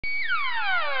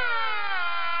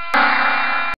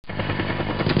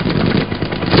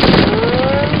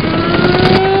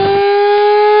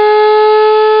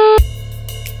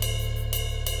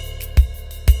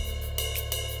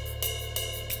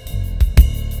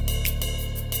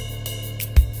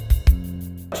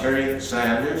Terry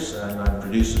Sanders, and I'm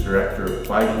producer-director of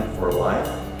Fighting for Life.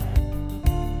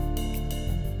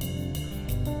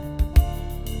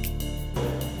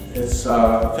 It's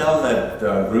a film that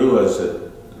grew as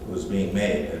it was being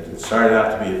made. It started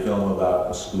out to be a film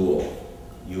about a school,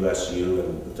 USU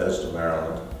in Bethesda,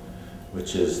 Maryland,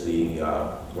 which is the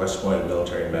West Point of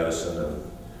military medicine,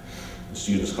 and the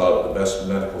students call it the best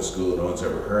medical school no one's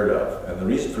ever heard of. And the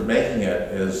reason for making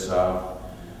it is a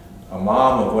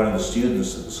mom of one of the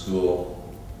students at the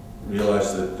school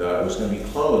realized that it was going to be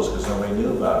closed because nobody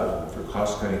knew about it. For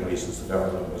cost-cutting reasons, the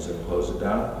government was going to close it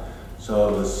down.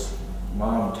 So this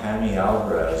mom, Tammy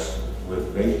Alvarez,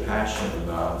 with great passion,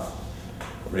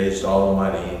 raised all the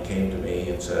money and came to me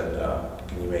and said,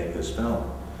 can you make this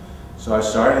film? So I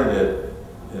started it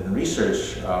in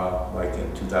research like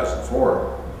in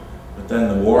 2004, but then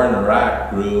the war in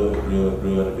Iraq grew and grew and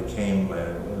grew, and it became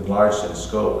enlarged in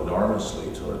scope enormously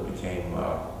until it became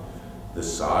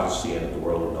this odyssey into the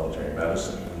world of military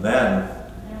medicine. And then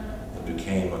it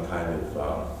became a kind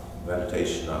of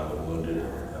meditation on the wounded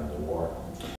and the war.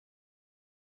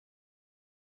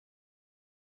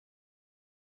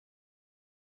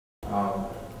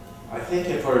 I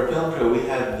think for a film crew, we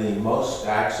had the most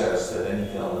access that any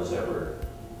film has ever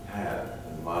had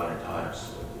in modern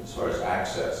times, as far as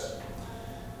access.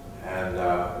 And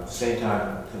at the same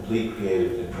time, complete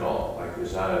creative control. Like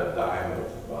there's not a dime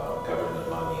of government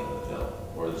money in the film,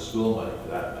 or the school money for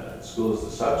that matter. The school is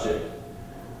the subject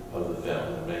of the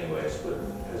film in many ways, but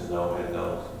had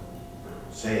no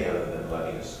say other than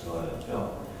letting us go in and film.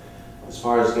 As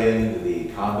far as getting into the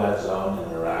combat zone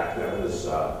in Iraq, that was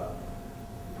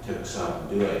took some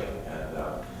doing, and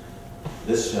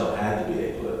this film had to be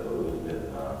apolitical. It would have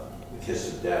been the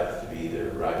kiss of death to be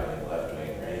either right wing, left wing,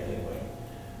 or anything wing.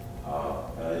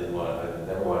 And I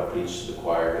never want to preach to the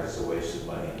choir because it's a waste of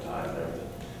money and time and everything.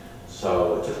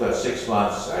 So it took about 6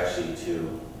 months actually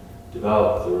to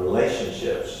develop the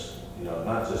relationships,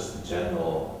 not just the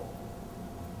general,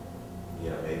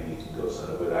 maybe you can go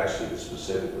somewhere, but actually the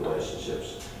specific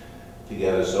relationships to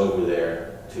get us over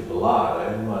there to Balad. I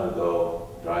didn't want to go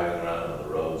driving around on the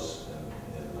roads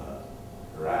in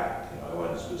Iraq. I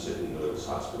wanted to specifically go to this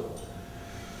hospital.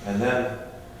 And then,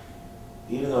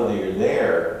 even though you're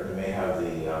there, you may have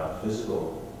the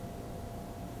physical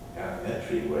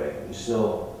entryway, you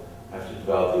still have to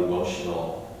develop the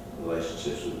emotional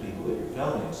relationships with people that you're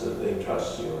filming so that they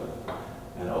trust you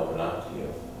and open up to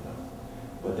you.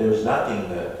 But there was nothing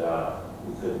that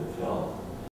we couldn't film.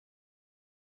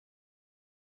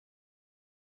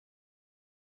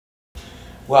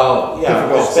 Well, yeah,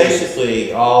 it's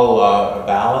basically all a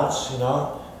balance,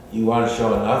 You want to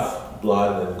show enough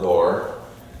blood and gore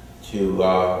to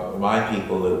remind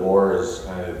people that war is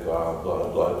kind of it's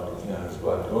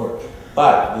blood and gore.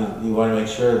 But you want to make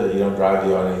sure that you don't drive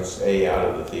the audience out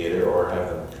of the theater or have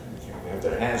them have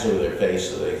their hands over their face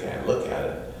so they can't look at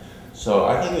it. So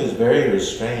I think it was very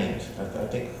restrained. I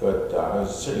think what I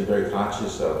was certainly very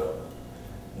conscious of,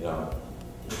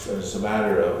 it's a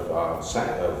matter of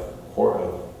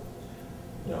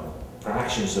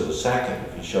fractions of a second.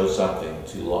 If you show something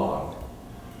too long,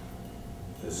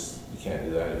 you can't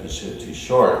do that. If you show it too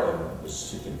short, then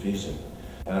it's too confusing.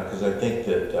 And because I think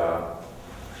that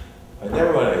I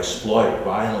never want to exploit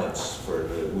violence for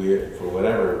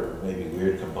whatever maybe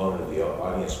weird component of the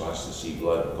audience wants to see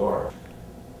blood and gore.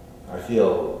 I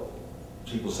feel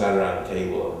people sat around a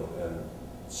table and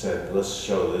said, let's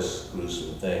show this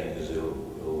gruesome thing because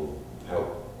it'll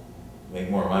help make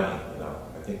more money,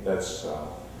 I think that's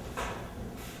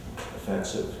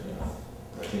offensive,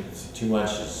 I think it's too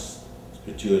much is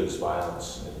gratuitous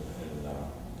violence in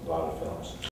a lot of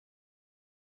films.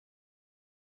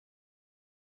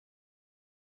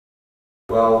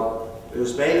 Well, it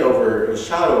was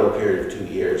shot over a period of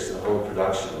 2 years. The whole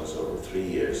production was over 3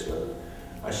 years, but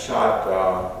I shot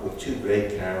with two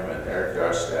great cameramen, Eric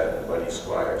Garstad and Buddy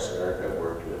Squires. Eric I've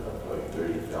worked with on probably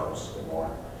 30 films or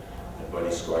more. And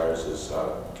Buddy Squires is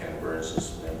Ken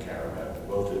Burns' main cameraman.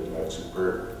 Both are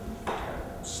superb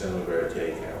cinema verite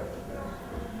cameramen.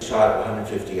 I shot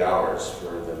 150 hours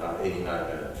for the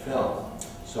 89-minute film.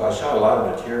 So I shot a lot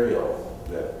of material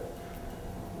that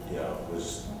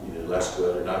was either less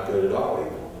good or not good at all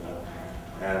even.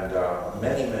 And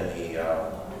many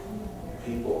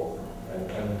people. And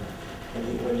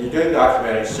when you're doing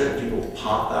documentaries, certain people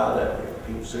pop out at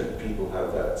you. Certain people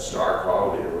have that star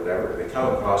quality or whatever. They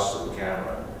come across to the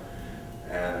camera,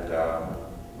 and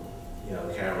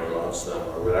the camera loves them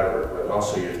or whatever. But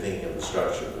also you're thinking of the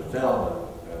structure of the film,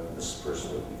 and this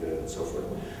person would be good, and so forth.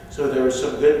 So there were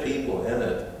some good people in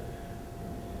it,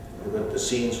 but the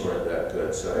scenes weren't that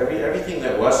good. So everything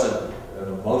that wasn't an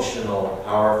emotional,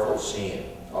 powerful scene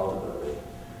ultimately,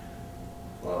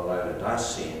 well, the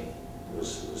last scene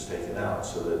was taken out,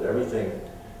 so that everything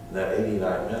in that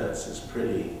 89 minutes is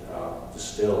pretty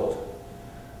distilled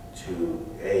to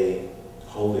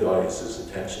hold the audience's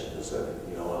attention, because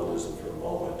you don't want to lose them for a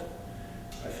moment.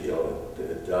 I feel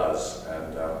it does,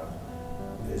 and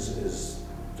is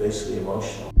basically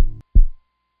emotional.